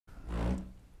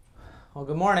Well,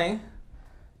 good morning.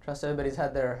 Trust everybody's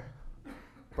had their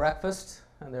breakfast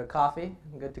and their coffee.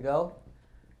 Good to go.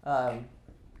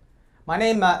 My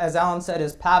name, as Alan said,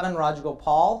 is Pavan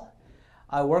Rajagopal.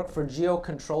 I work for Geo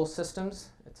Control Systems.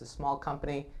 It's a small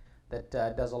company that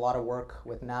does a lot of work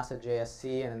with NASA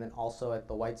JSC and then also at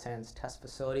the White Sands Test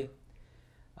Facility.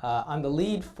 I'm the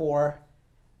lead for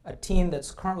a team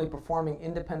that's currently performing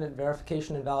independent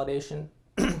verification and validation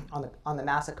on the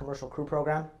NASA Commercial Crew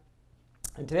Program.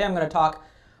 And today I'm going to talk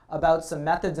about some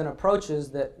methods and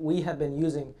approaches that we have been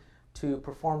using to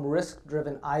perform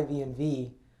risk-driven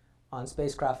IV&V on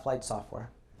spacecraft flight software.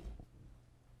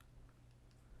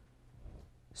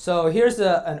 So here's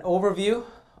an overview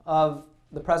of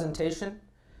the presentation.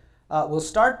 We'll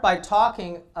start by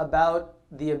talking about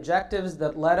the objectives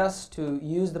that led us to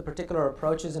use the particular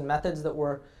approaches and methods that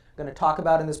we're going to talk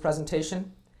about in this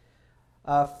presentation.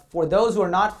 For those who are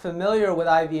not familiar with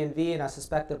IV&V, and I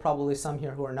suspect there are probably some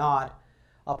here who are not,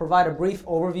 I'll provide a brief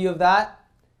overview of that.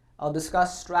 I'll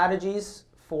discuss strategies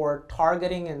for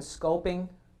targeting and scoping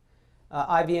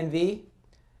IV&V.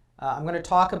 I'm going to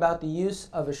talk about the use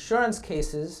of assurance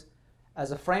cases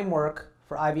as a framework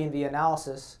for IV&V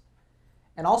analysis,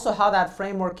 and also how that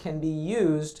framework can be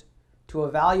used to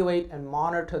evaluate and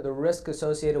monitor the risk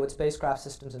associated with spacecraft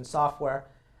systems and software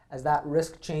as that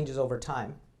risk changes over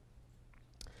time.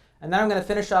 And then I'm going to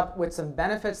finish up with some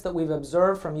benefits that we've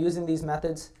observed from using these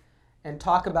methods and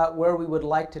talk about where we would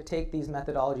like to take these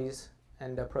methodologies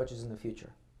and approaches in the future.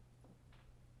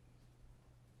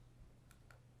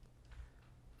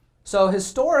 So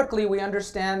historically, we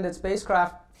understand that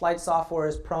spacecraft flight software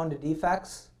is prone to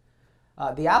defects.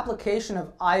 The application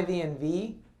of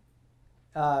IV&V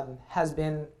has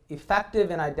been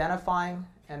effective in identifying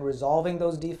and resolving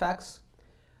those defects.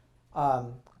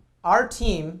 Our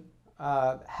team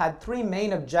had three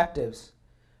main objectives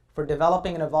for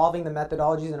developing and evolving the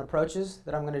methodologies and approaches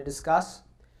that I'm going to discuss.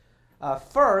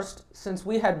 First, since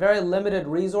we had very limited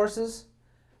resources,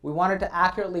 we wanted to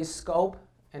accurately scope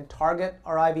and target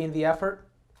our IV&V effort.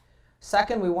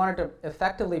 Second, we wanted to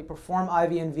effectively perform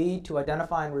IV&V to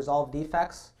identify and resolve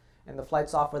defects in the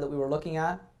flight software that we were looking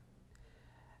at.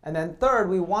 And then third,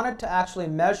 we wanted to actually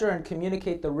measure and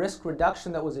communicate the risk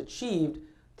reduction that was achieved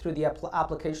through the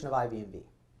application of IV&V.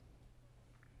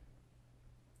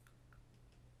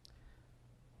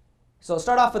 So I'll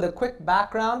start off with a quick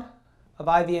background of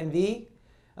IV&V.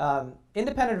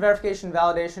 Independent verification and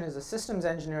validation is a systems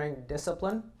engineering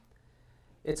discipline.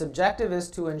 Its objective is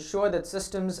to ensure that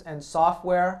systems and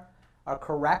software are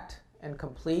correct and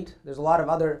complete. There's a lot of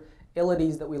other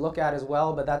ilities that we look at as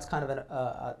well, but that's kind of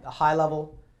a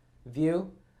high-level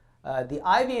view. The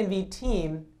IV&V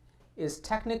team is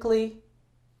technically,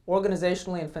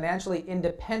 organizationally, and financially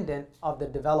independent of the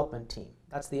development team.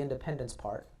 That's the independence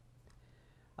part.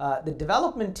 The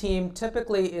development team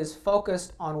typically is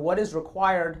focused on what is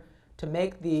required to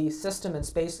make the system and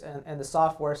space and the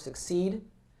software succeed.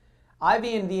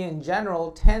 IV&V in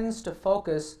general tends to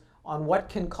focus on what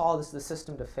can cause the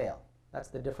system to fail. That's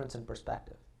the difference in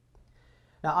perspective.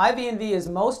 Now, IV&V is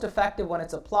most effective when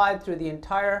it's applied through the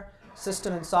entire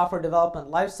system and software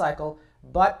development lifecycle,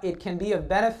 but it can be of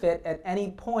benefit at any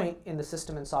point in the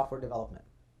system and software development.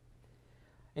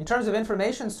 In terms of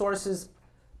information sources,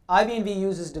 IV&V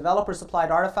uses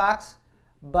developer-supplied artifacts,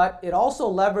 but it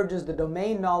also leverages the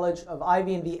domain knowledge of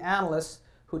IV&V analysts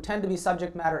who tend to be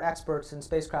subject matter experts in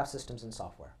spacecraft systems and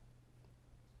software.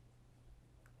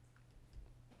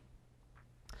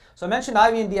 So I mentioned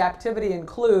IV&V activity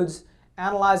includes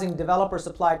analyzing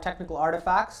developer-supplied technical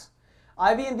artifacts.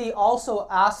 IV&V also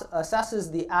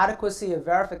assesses the adequacy of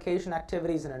verification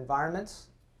activities and environments.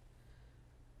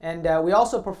 And we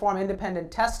also perform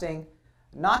independent testing,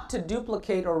 not to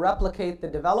duplicate or replicate the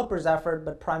developer's effort,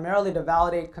 but primarily to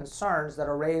validate concerns that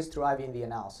are raised through IV&V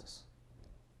analysis.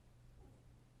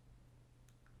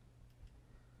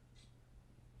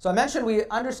 So I mentioned we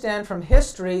understand from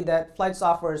history that flight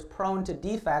software is prone to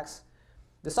defects.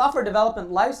 The software development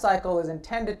lifecycle is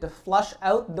intended to flush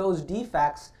out those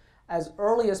defects as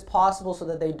early as possible so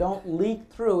that they don't leak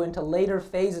through into later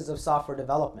phases of software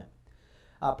development,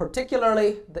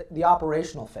 particularly the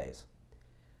operational phase.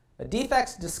 The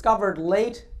defects discovered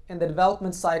late in the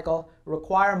development cycle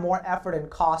require more effort and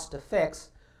cost to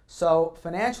fix. So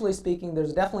financially speaking,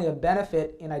 there's definitely a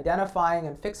benefit in identifying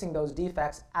and fixing those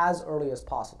defects as early as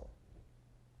possible.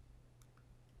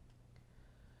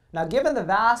 Now, given the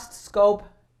vast scope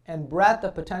and breadth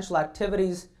of potential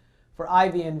activities for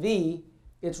IV&V,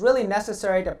 it's really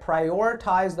necessary to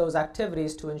prioritize those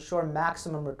activities to ensure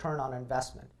maximum return on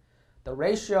investment. The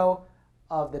ratio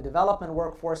of the development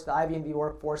workforce, the IV&V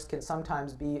workforce, can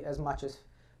sometimes be as much as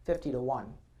 50 to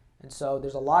 1. And so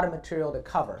there's a lot of material to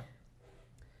cover.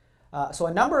 So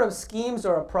a number of schemes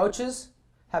or approaches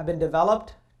have been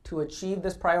developed to achieve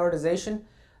this prioritization.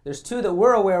 There's two that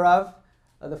we're aware of.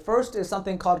 The first is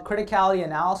something called criticality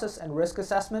analysis and risk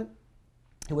assessment.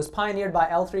 It was pioneered by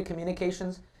L3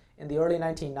 Communications in the early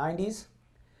 1990s.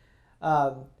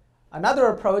 Another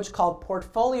approach called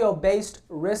portfolio-based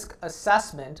risk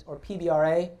assessment, or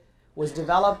PBRA, was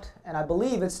developed, and I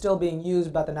believe it's still being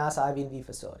used by the NASA IV&V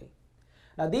facility.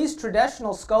 Now, these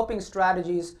traditional scoping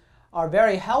strategies are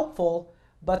very helpful,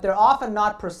 but they're often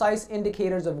not precise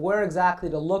indicators of where exactly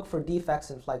to look for defects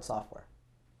in flight software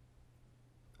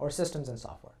or systems and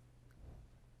software.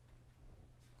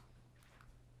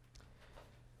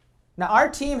 Now, our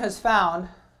team has found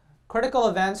critical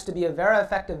events to be a very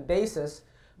effective basis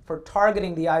for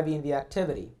targeting the IV&V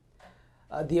activity.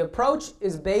 The approach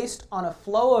is based on a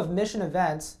flow of mission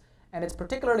events, and it's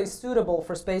particularly suitable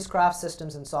for spacecraft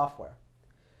systems and software.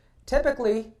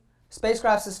 Typically,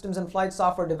 spacecraft systems and flight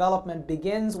software development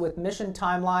begins with mission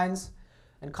timelines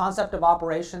and concept of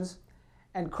operations,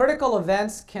 and critical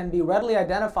events can be readily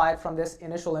identified from this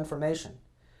initial information.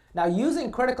 Now,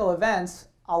 using critical events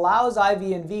allows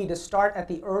IV&V to start at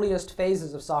the earliest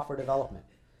phases of software development.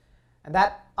 And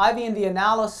that IV&V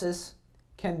analysis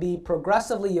can be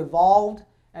progressively evolved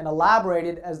and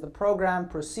elaborated as the program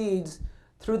proceeds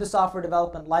through the software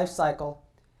development lifecycle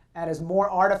and as more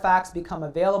artifacts become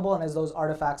available and as those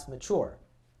artifacts mature.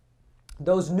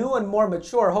 Those new and more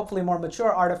mature, hopefully more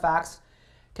mature artifacts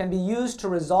can be used to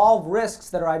resolve risks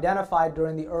that are identified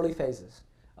during the early phases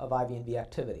of IV&V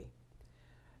activity.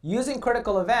 Using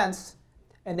critical events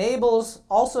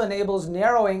also enables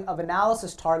narrowing of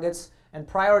analysis targets and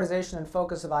prioritization and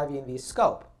focus of IV&V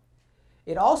scope.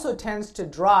 It also tends to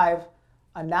drive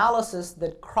analysis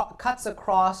that cuts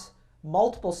across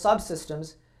multiple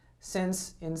subsystems,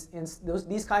 since in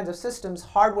these kinds of systems,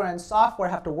 hardware and software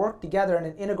have to work together in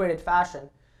an integrated fashion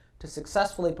to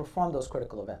successfully perform those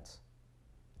critical events.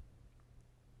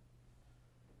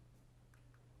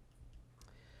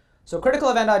 So critical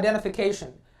event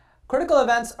identification. Critical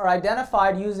events are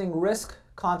identified using risk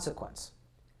consequence.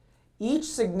 Each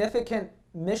significant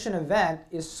mission event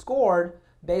is scored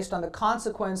based on the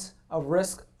consequence of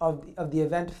risk of the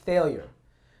event failure.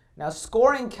 Now,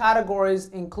 scoring categories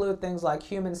include things like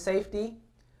human safety,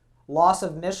 loss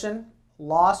of mission,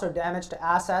 loss or damage to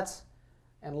assets,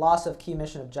 and loss of key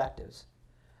mission objectives.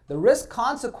 The risk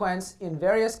consequence in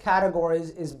various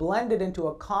categories is blended into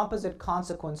a composite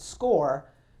consequence score,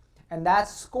 and that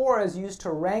score is used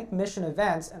to rank mission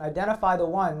events and identify the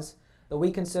ones that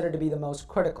we consider to be the most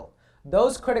critical.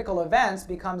 Those critical events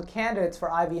become candidates for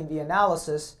IV&V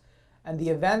analysis, and the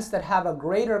events that have a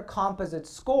greater composite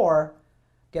score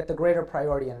get the greater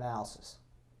priority in analysis.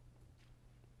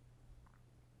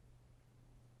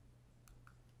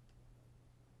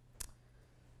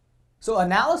 So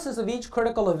analysis of each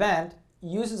critical event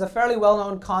uses a fairly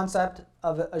well-known concept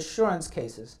of assurance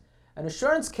cases. An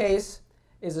assurance case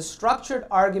is a structured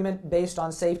argument based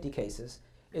on safety cases.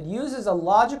 It uses a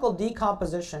logical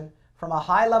decomposition from a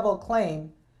high-level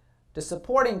claim to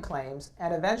supporting claims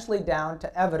and eventually down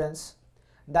to evidence.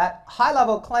 That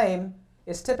high-level claim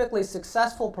is typically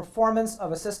successful performance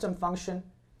of a system function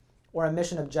or a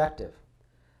mission objective.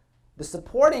 The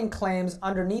supporting claims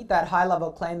underneath that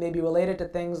high-level claim may be related to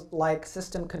things like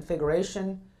system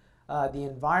configuration, the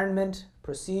environment,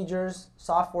 procedures,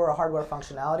 software or hardware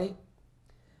functionality.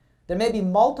 There may be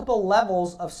multiple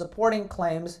levels of supporting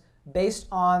claims based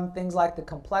on things like the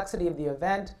complexity of the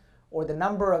event or the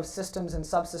number of systems and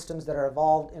subsystems that are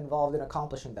involved in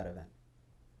accomplishing that event.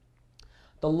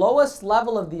 The lowest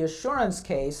level of the assurance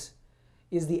case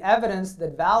is the evidence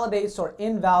that validates or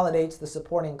invalidates the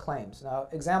supporting claims. Now,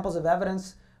 examples of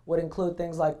evidence would include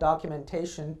things like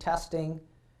documentation, testing,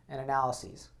 and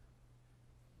analyses.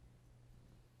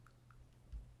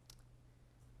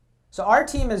 So our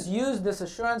team has used this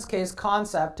assurance case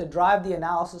concept to drive the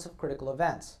analysis of critical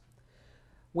events.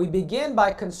 We begin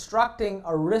by constructing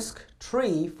a risk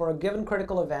tree for a given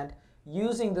critical event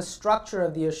using the structure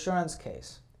of the assurance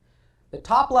case. The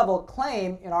top-level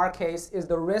claim, in our case, is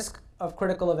the risk of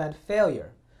critical event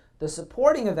failure. The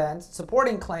supporting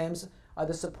claims are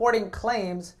the supporting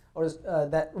claims or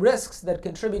that risks that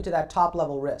contribute to that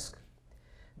top-level risk.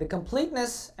 The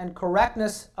completeness and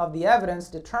correctness of the evidence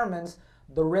determines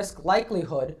the risk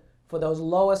likelihood for those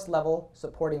lowest level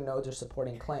supporting nodes or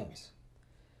supporting claims.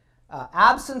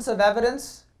 Absence of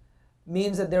evidence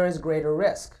means that there is greater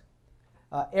risk.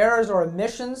 Errors or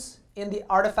omissions in the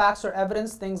artifacts or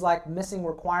evidence, things like missing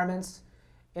requirements,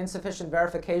 insufficient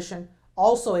verification,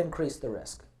 also increase the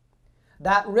risk.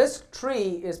 That risk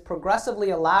tree is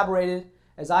progressively elaborated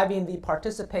as IV&V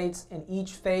participates in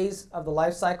each phase of the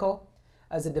life cycle,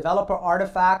 as the developer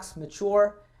artifacts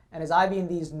mature, and as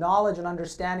IV&V's knowledge and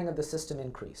understanding of the system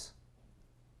increase.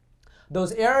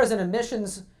 Those errors and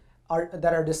omissions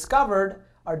that are discovered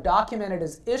are documented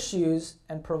as issues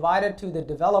and provided to the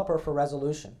developer for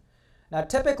resolution. Now,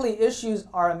 typically, issues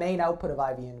are a main output of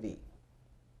IV&V.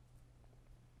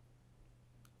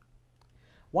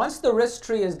 Once the risk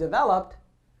tree is developed,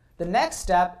 the next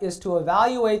step is to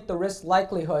evaluate the risk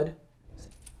likelihood.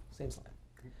 Same slide.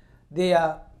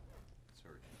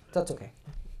 That's okay.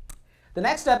 The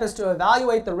next step is to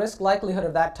evaluate the risk likelihood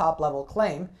of that top-level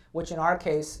claim, which in our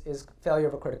case is failure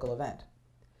of a critical event.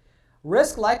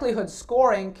 Risk likelihood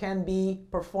scoring can be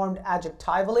performed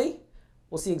adjectively.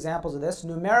 We'll see examples of this,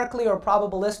 numerically or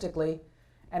probabilistically,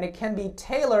 and it can be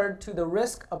tailored to the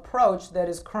risk approach that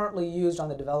is currently used on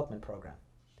the development program.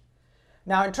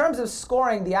 Now, in terms of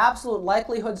scoring, the absolute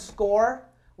likelihood score,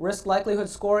 risk likelihood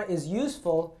score, is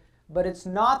useful, but it's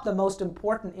not the most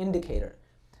important indicator.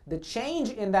 The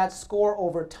change in that score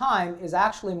over time is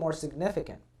actually more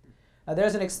significant. Now,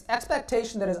 there's an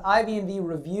expectation that as IV&V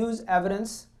reviews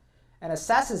evidence and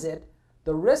assesses it,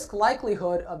 the risk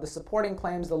likelihood of the supporting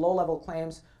claims, the low-level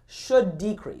claims, should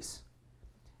decrease.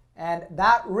 And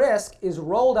that risk is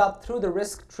rolled up through the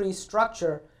risk tree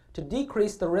structure to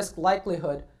decrease the risk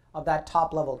likelihood of that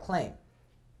top-level claim.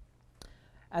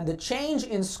 And the change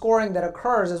in scoring that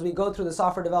occurs as we go through the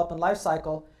software development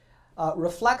lifecycle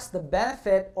reflects the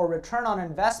benefit or return on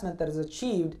investment that is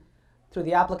achieved through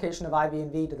the application of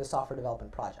IV&V to the software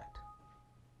development project.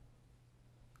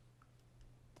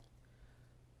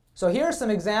 So here are some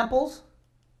examples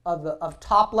of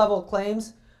top-level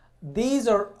claims. These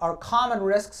are common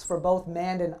risks for both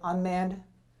manned and unmanned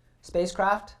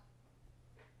spacecraft.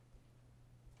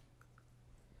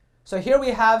 So here we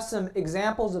have some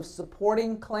examples of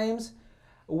supporting claims.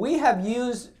 We have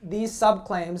used these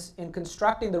subclaims in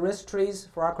constructing the risk trees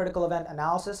for our critical event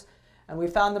analysis, and we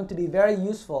found them to be very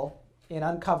useful in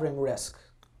uncovering risk.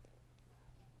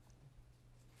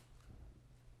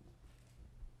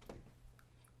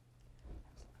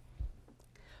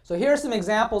 So here are some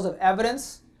examples of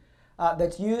evidence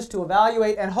that's used to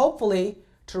evaluate and hopefully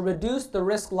to reduce the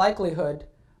risk likelihood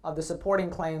of the supporting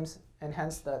claims and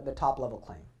hence the top-level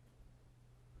claim.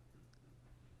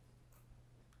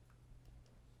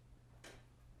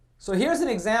 So here's an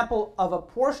example of a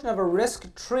portion of a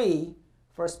risk tree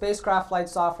for spacecraft flight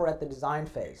software at the design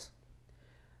phase.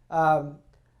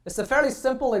 It's a fairly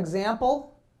simple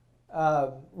example.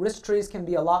 Risk trees can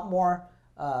be a lot more,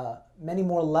 many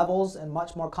more levels and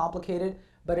much more complicated,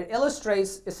 but it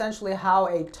illustrates essentially how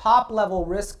a top-level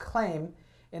risk claim,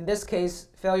 in this case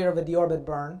failure of a deorbit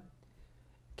burn,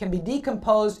 can be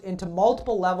decomposed into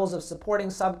multiple levels of supporting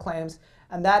subclaims,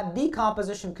 and that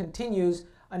decomposition continues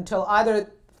until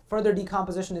either further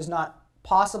decomposition is not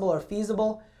possible or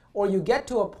feasible, or you get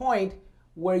to a point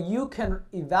where you can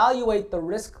evaluate the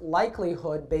risk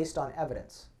likelihood based on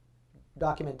evidence,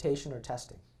 documentation, or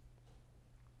testing.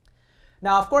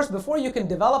 Now, of course, before you can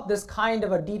develop this kind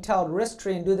of a detailed risk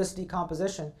tree and do this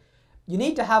decomposition, you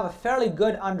need to have a fairly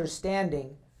good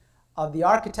understanding of the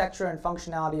architecture and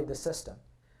functionality of the system.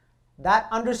 That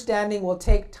understanding will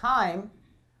take time,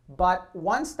 but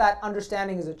once that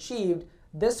understanding is achieved,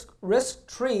 this risk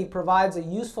tree provides a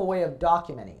useful way of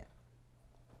documenting it.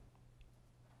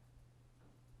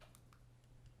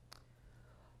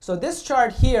 So this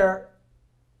chart here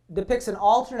depicts an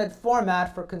alternate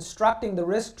format for constructing the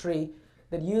risk tree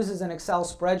that uses an Excel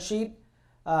spreadsheet.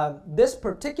 This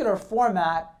particular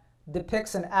format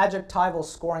depicts an adjectival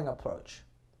scoring approach.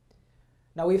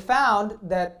 Now, we found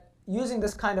that using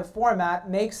this kind of format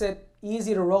makes it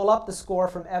easy to roll up the score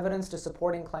from evidence to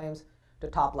supporting claims to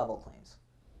top-level claims.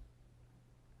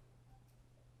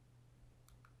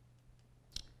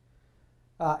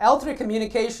 L3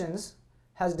 Communications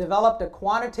has developed a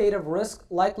quantitative risk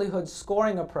likelihood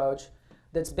scoring approach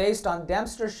that's based on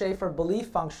Dempster-Schaefer belief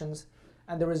functions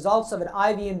and the results of an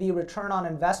IV&V return on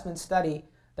investment study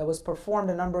that was performed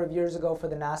a number of years ago for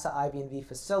the NASA IV&V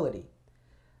facility.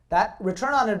 That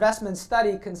return on investment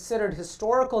study considered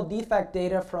historical defect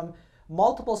data from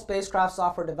multiple spacecraft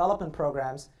software development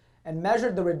programs and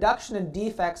measured the reduction in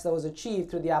defects that was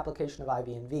achieved through the application of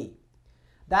IV&V.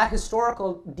 That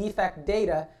historical defect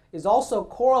data is also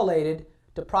correlated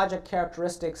to project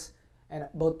characteristics and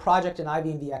both project and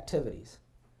IV&V activities.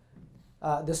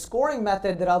 The scoring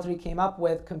method that L3 came up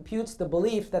with computes the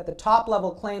belief that the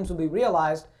top-level claims will be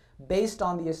realized based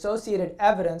on the associated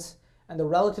evidence and the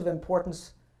relative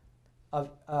importance of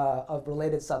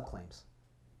related subclaims.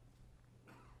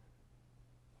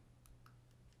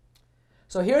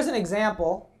 So here's an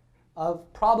example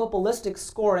of probabilistic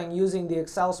scoring using the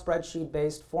Excel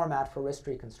spreadsheet-based format for risk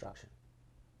tree construction.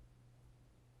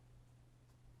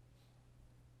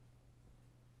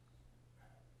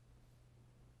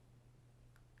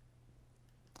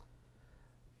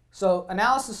 So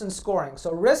analysis and scoring.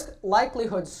 So risk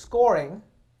likelihood scoring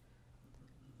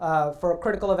for a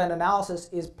critical event analysis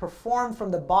is performed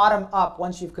from the bottom up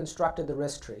once you've constructed the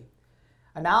risk tree.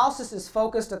 Analysis is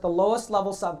focused at the lowest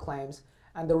level subclaims,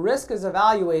 and the risk is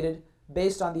evaluated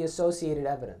based on the associated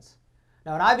evidence.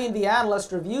 Now, an IB&V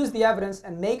analyst reviews the evidence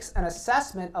and makes an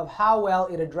assessment of how well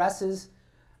it addresses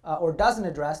or doesn't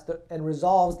address and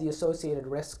resolves the associated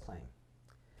risk claim.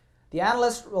 The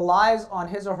analyst relies on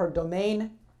his or her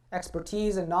domain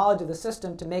expertise and knowledge of the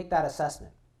system to make that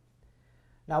assessment.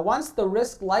 Now, once the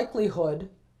risk likelihood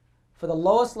for the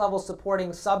lowest level supporting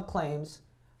subclaims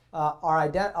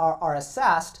are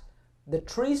assessed, the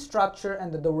tree structure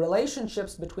and the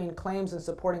relationships between claims and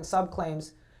supporting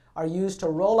subclaims are used to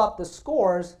roll up the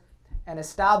scores and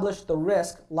establish the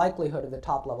risk likelihood of the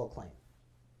top level claim.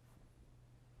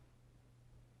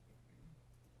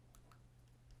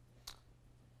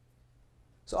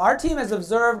 So our team has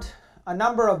observed a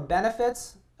number of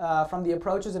benefits from the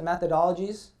approaches and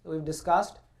methodologies that we've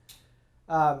discussed.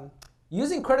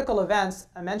 Using critical events,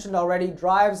 I mentioned already,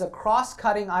 drives a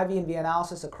cross-cutting IB&V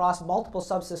analysis across multiple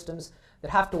subsystems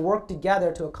that have to work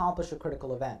together to accomplish a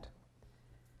critical event.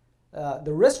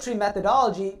 The risk tree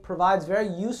methodology provides very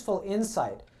useful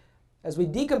insight. As we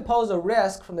decompose a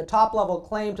risk from the top level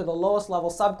claim to the lowest level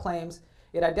subclaims,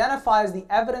 it identifies the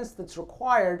evidence that's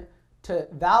required to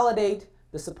validate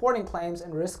the supporting claims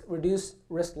and reduce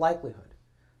risk likelihood.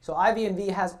 So IB&V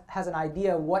has an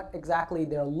idea of what exactly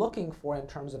they're looking for in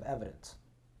terms of evidence.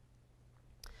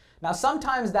 Now,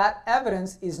 sometimes that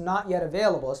evidence is not yet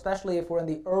available, especially if we're in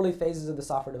the early phases of the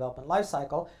software development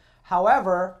lifecycle.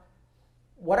 However,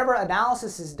 whatever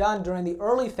analysis is done during the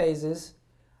early phases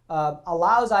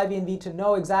allows IB&V to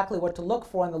know exactly what to look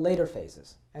for in the later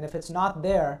phases. And if it's not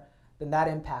there, then that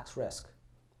impacts risk.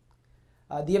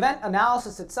 The event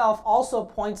analysis itself also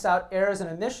points out errors and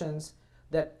omissions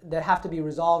that have to be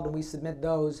resolved, and we submit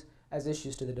those as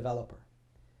issues to the developer.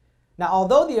 Now,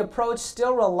 although the approach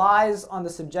still relies on the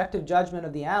subjective judgment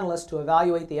of the analyst to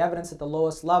evaluate the evidence at the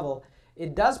lowest level,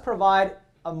 it does provide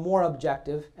a more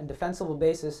objective and defensible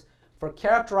basis for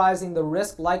characterizing the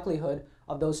risk likelihood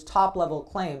of those top-level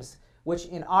claims, which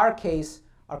in our case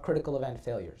are critical event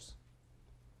failures.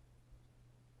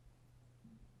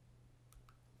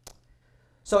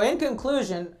 So in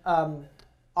conclusion,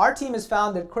 our team has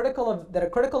found that a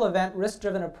critical event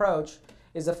risk-driven approach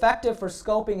is effective for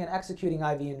scoping and executing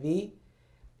IB&V.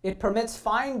 It permits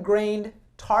fine-grained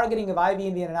targeting of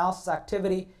IB&V and analysis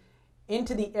activity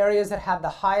into the areas that have the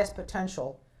highest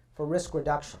potential for risk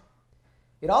reduction.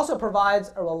 It also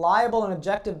provides a reliable and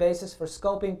objective basis for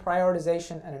scoping,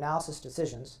 prioritization, and analysis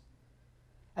decisions.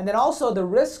 And then also the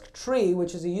risk tree,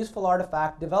 which is a useful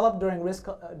artifact developed during risk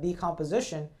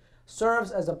decomposition,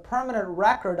 serves as a permanent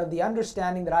record of the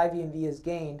understanding that IB&V has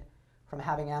gained from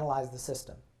having analyzed the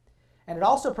system. And it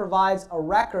also provides a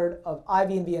record of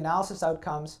IB&V analysis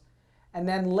outcomes, and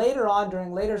then later on,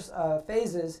 during later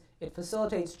phases, it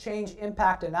facilitates change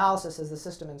impact analysis as the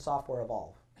system and software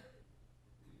evolve.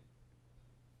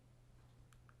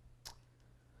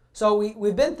 So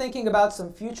we've been thinking about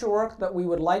some future work that we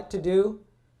would like to do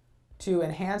to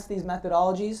enhance these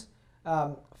methodologies.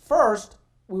 First,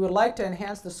 we would like to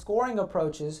enhance the scoring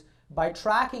approaches by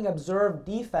tracking observed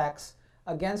defects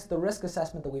against the risk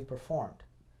assessment that we've performed.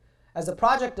 As the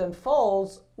project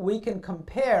unfolds, we can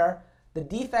compare the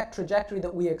defect trajectory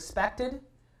that we expected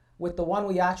with the one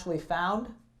we actually found,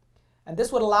 and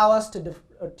this would allow us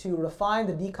to refine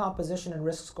the decomposition and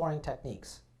risk scoring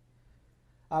techniques.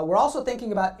 We're also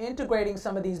thinking about integrating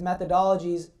some of these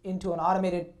methodologies into an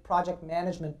automated project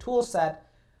management tool set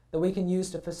that we can use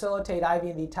to facilitate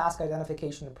IB&V task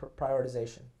identification and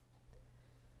prioritization.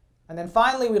 And then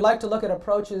finally, we'd like to look at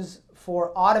approaches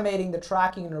for automating the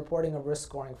tracking and reporting of risk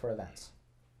scoring for events.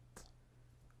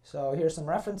 So here's some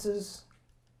references.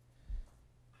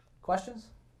 Questions?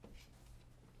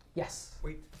 Yes?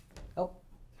 Wait. Oh.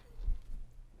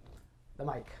 The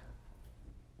mic.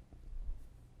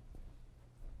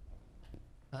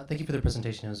 Thank you for the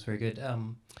presentation. It was very good.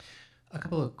 A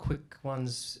couple of quick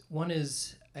ones. One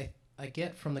is, I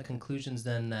get from the conclusions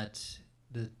then that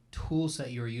the tool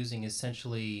set you're using is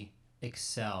essentially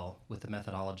Excel with the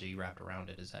methodology wrapped around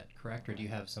it. Is that correct? Or do you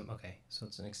have some, okay, so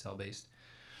it's an Excel based.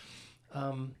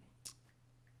 I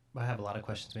have a lot of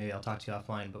questions. Maybe I'll talk to you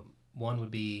offline, but one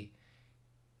would be,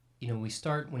 when you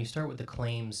start with the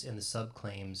claims and the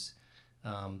subclaims,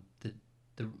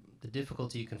 the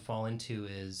difficulty you can fall into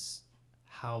is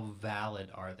how valid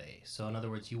are they? So in other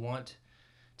words, you want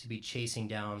to be chasing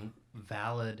down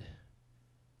valid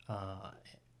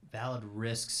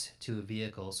risks to a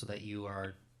vehicle so that you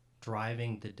are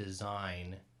driving the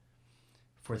design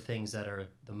for things that are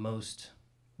the most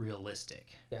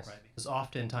realistic. Yes. Right? Because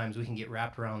oftentimes we can get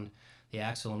wrapped around the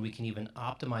axle and we can even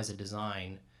optimize a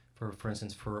design for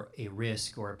instance, for a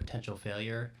risk or a potential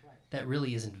failure that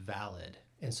really isn't valid.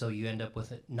 And so you end up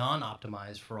with it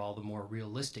non-optimized for all the more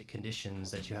realistic conditions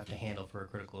that you have to handle for a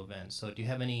critical event. So do you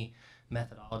have any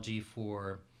methodology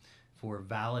for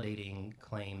validating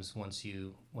claims once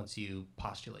you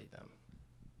postulate them?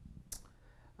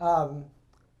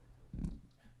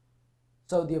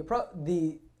 So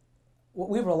what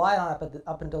we've relied on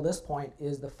up until this point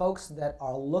is the folks that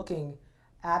are looking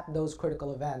at those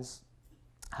critical events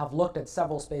have looked at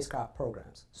several spacecraft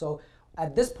programs. So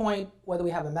at this point, whether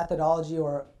we have a methodology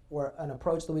or an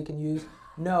approach that we can use,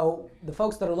 no, the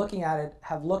folks that are looking at it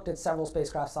have looked at several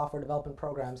spacecraft software development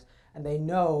programs, and they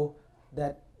know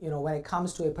that when it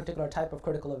comes to a particular type of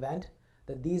critical event,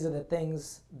 that these are the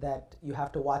things that you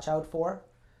have to watch out for.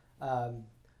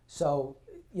 So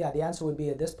yeah, the answer would be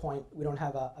at this point, we don't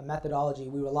have a methodology.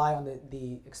 We rely on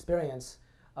the experience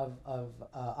of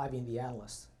IV&V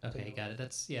analysts. Okay, got it.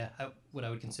 That's, what I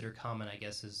would consider common, I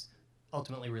guess, is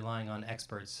ultimately relying on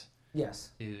experts.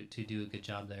 Yes. To do a good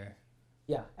job there.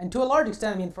 Yeah, and to a large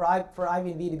extent, I mean, for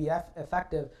IV&V to be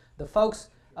effective, the folks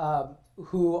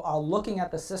who are looking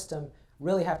at the system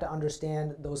really have to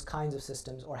understand those kinds of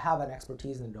systems or have an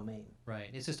expertise in the domain. Right.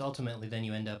 It's just ultimately then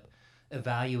you end up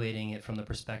evaluating it from the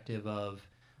perspective of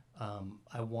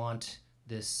I want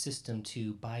this system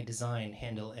to, by design,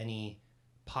 handle any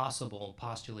possible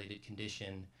postulated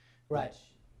condition, right?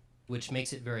 Which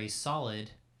makes it very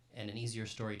solid and an easier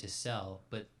story to sell,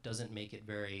 but doesn't make it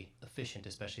very efficient,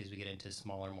 especially as we get into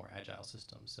smaller, more agile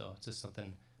systems. So it's just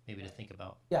something maybe to think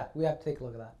about. Yeah, we have to take a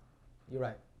look at that. You're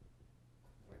right.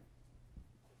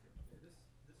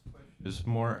 This question is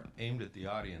more aimed at the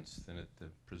audience than at the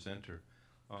presenter.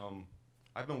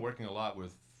 I've been working a lot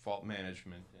with fault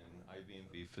management in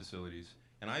IV&V facilities,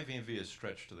 and IV&V is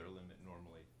stretched to their limit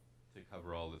normally to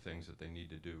cover all the things that they need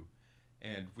to do.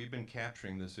 And we've been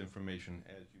capturing this information,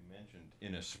 as you mentioned,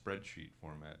 in a spreadsheet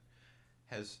format.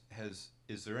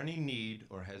 Is there any need,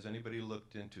 or has anybody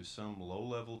looked into some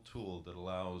low-level tool that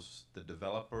allows the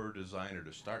developer or designer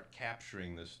to start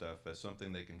capturing this stuff as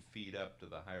something they can feed up to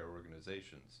the higher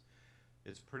organizations?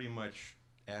 It's pretty much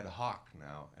ad hoc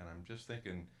now, and I'm just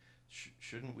thinking,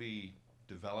 shouldn't we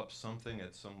develop something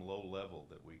at some low level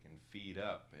that we can feed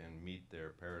up and meet their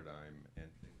paradigm and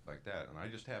things like that? And I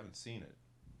just haven't seen it.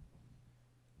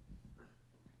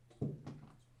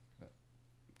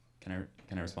 Can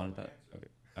I respond to that? Okay.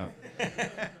 Oh.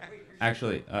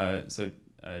 Actually,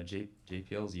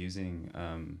 JPL is using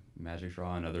Magic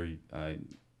Draw and other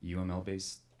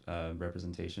UML-based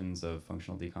representations of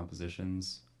functional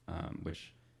decompositions,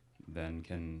 which then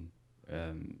can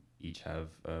each have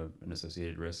an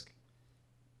associated risk.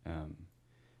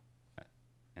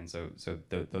 And so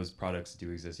those products do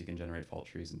exist. You can generate fault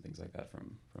trees and things like that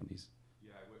from these.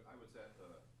 Yeah, I was at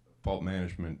the fault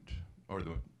management, or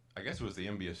I guess it was the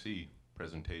MBSE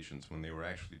presentations when they were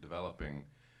actually developing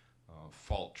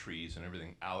fault trees and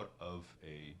everything out of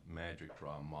a Magic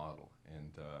Draw model,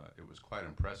 and it was quite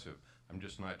impressive. I'm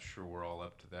just not sure we're all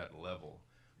up to that level,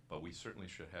 but we certainly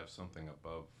should have something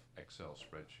above Excel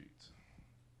spreadsheets.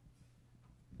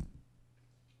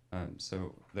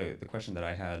 So the question that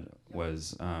I had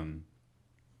was,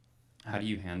 how do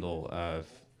you handle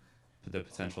the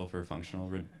potential for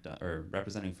functional or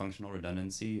representing functional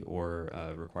redundancy or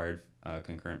required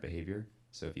concurrent behavior?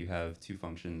 So if you have two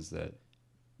functions that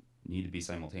need to be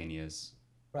simultaneous,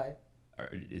 right?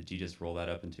 Do you just roll that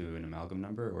up into an amalgam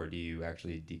number, or do you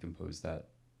actually decompose that?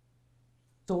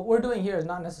 So what we're doing here is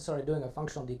not necessarily doing a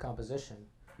functional decomposition.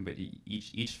 But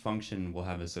each function will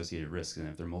have associated risks, and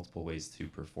if there are multiple ways to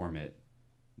perform it,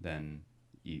 then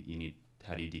you need,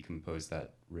 how do you decompose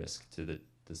that risk to the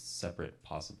separate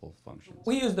possible functions? What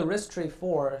we use the risk tree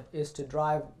for is to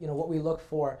drive, what we look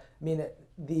for. I mean,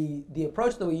 the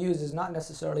approach that we use is not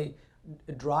necessarily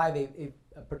drive a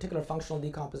particular functional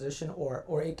decomposition,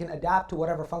 or it can adapt to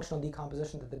whatever functional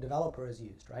decomposition that the developer has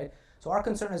used, right? So our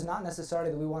concern is not necessarily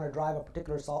that we want to drive a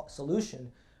particular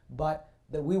solution, but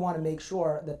that we want to make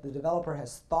sure that the developer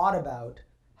has thought about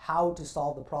how to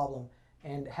solve the problem,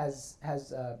 and has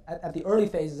at the early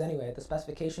phases anyway, at the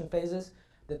specification phases,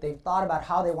 that they've thought about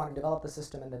how they want to develop the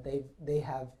system, and that they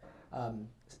have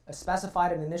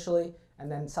specified it initially, and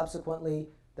then subsequently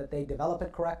that they develop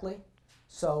it correctly.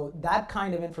 So that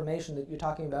kind of information that you're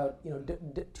talking about, you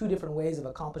know, two different ways of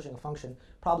accomplishing a function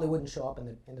probably wouldn't show up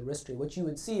in the risk tree. What you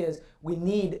would see is we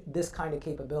need this kind of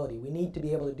capability. We need to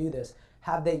be able to do this.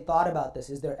 Have they thought about this?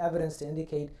 Is there evidence to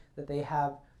indicate that they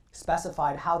have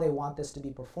specified how they want this to be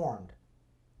performed?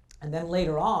 And then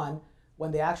later on,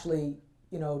 when they actually,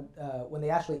 you know, when they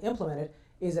actually implement it,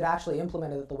 is it actually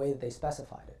implemented the way that they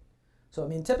specified it? So I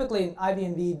mean, typically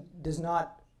IVNV does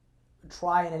not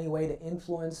try in any way to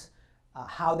influence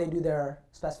how they do their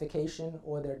specification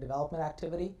or their development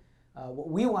activity. What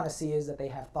we want to see is that they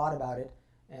have thought about it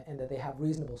and that they have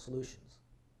reasonable solutions.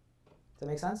 Does that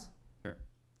make sense? Sure.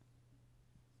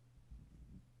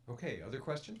 Okay, other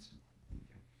questions?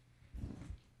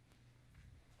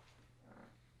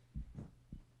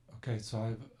 Okay,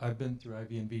 so I've been through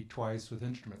IVNV twice with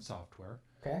instrument software.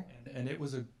 Okay. And it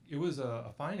was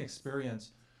a fine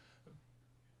experience.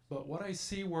 But what I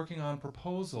see working on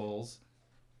proposals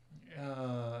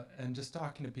and just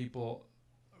talking to people,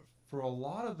 for a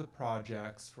lot of the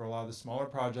projects, for a lot of the smaller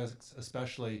projects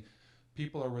especially,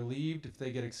 people are relieved if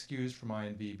they get excused from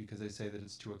INV because they say that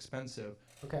it's too expensive.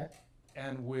 Okay.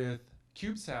 And with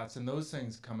CubeSats and those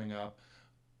things coming up,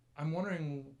 I'm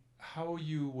wondering how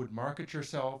you would market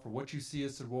yourself or what you see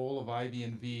as the role of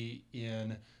IVNV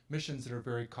in missions that are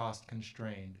very cost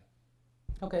constrained.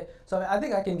 Okay, so I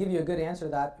think I can give you a good answer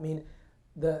to that. I mean,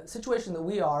 the situation that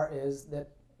we are is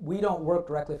that we don't work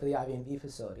directly for the IVNV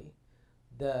facility.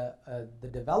 The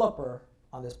developer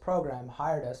on this program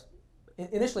hired us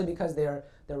initially because they're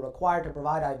required to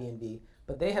provide IVNV,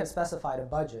 but they have specified a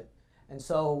budget. And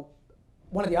so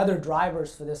one of the other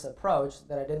drivers for this approach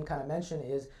that I didn't kind of mention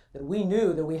is that we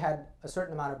knew that we had a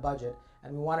certain amount of budget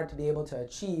and we wanted to be able to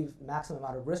achieve maximum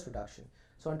amount of risk reduction.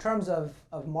 So in terms of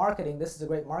marketing, this is a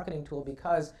great marketing tool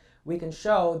because we can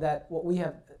show that what we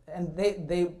have, and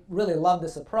they really love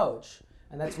this approach,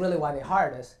 and that's really why they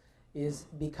hired us, is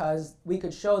because we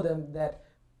could show them that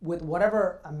with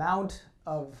whatever amount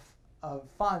of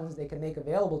funds they can make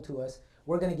available to us,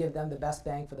 we're going to give them the best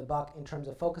bang for the buck in terms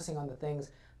of focusing on the things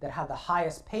that have the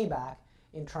highest payback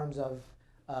in terms of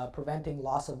preventing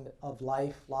loss of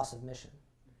life, loss of mission.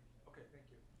 Okay, thank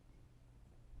you.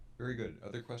 Very good.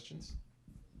 Other questions?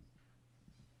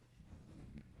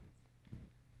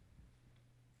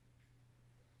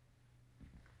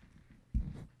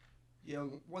 Yeah,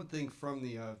 one thing from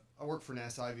the, I work for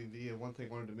NASA IVNV, and one thing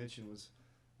I wanted to mention was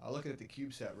looking at the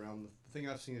CubeSat realm. The thing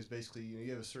I've seen is basically, you know,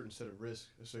 you have a certain set of risks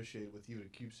associated with even a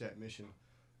CubeSat mission.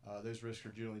 Those risks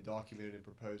are generally documented in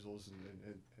proposals, and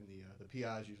the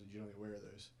PI is usually generally aware of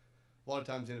those. A lot of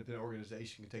times, an independent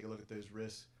organization can take a look at those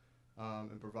risks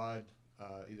and provide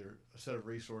either a set of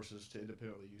resources to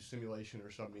independently use simulation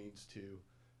or some means to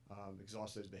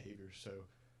exhaust those behaviors. So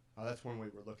that's one way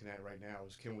we're looking at it right now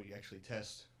is can we actually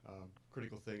test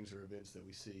critical things or events that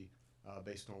we see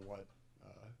based on what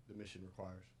the mission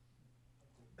requires.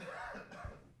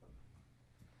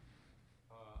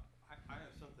 I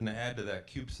have something to add to that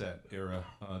CubeSat era.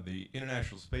 The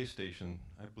International Space Station,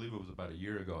 I believe it was about a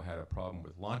year ago, had a problem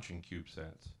with launching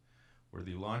CubeSats, where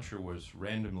the launcher was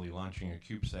randomly launching a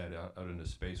CubeSat out into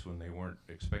space when they weren't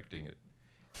expecting it.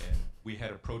 And we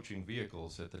had approaching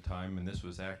vehicles at the time, and this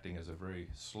was acting as a very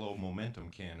slow momentum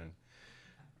cannon.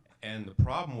 And the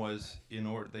problem was,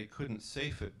 they couldn't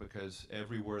safe it because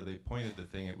everywhere they pointed the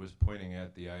thing, it was pointing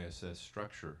at the ISS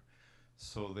structure.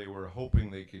 So they were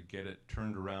hoping they could get it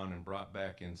turned around and brought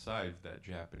back inside that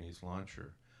Japanese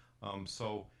launcher.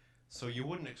 So you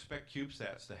wouldn't expect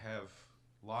CubeSats to have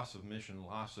loss of mission,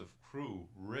 loss of crew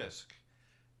risk.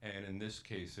 And in this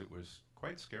case, it was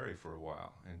quite scary for a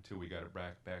while until we got it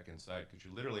back inside, because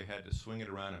you literally had to swing it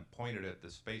around and point it at the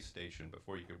space station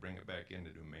before you could bring it back in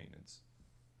to do maintenance.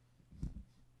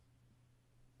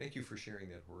 Thank you for sharing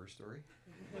that horror story.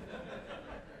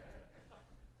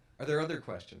 Are there other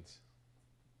questions?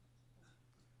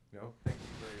 No? Thank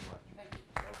you very much. Thank you.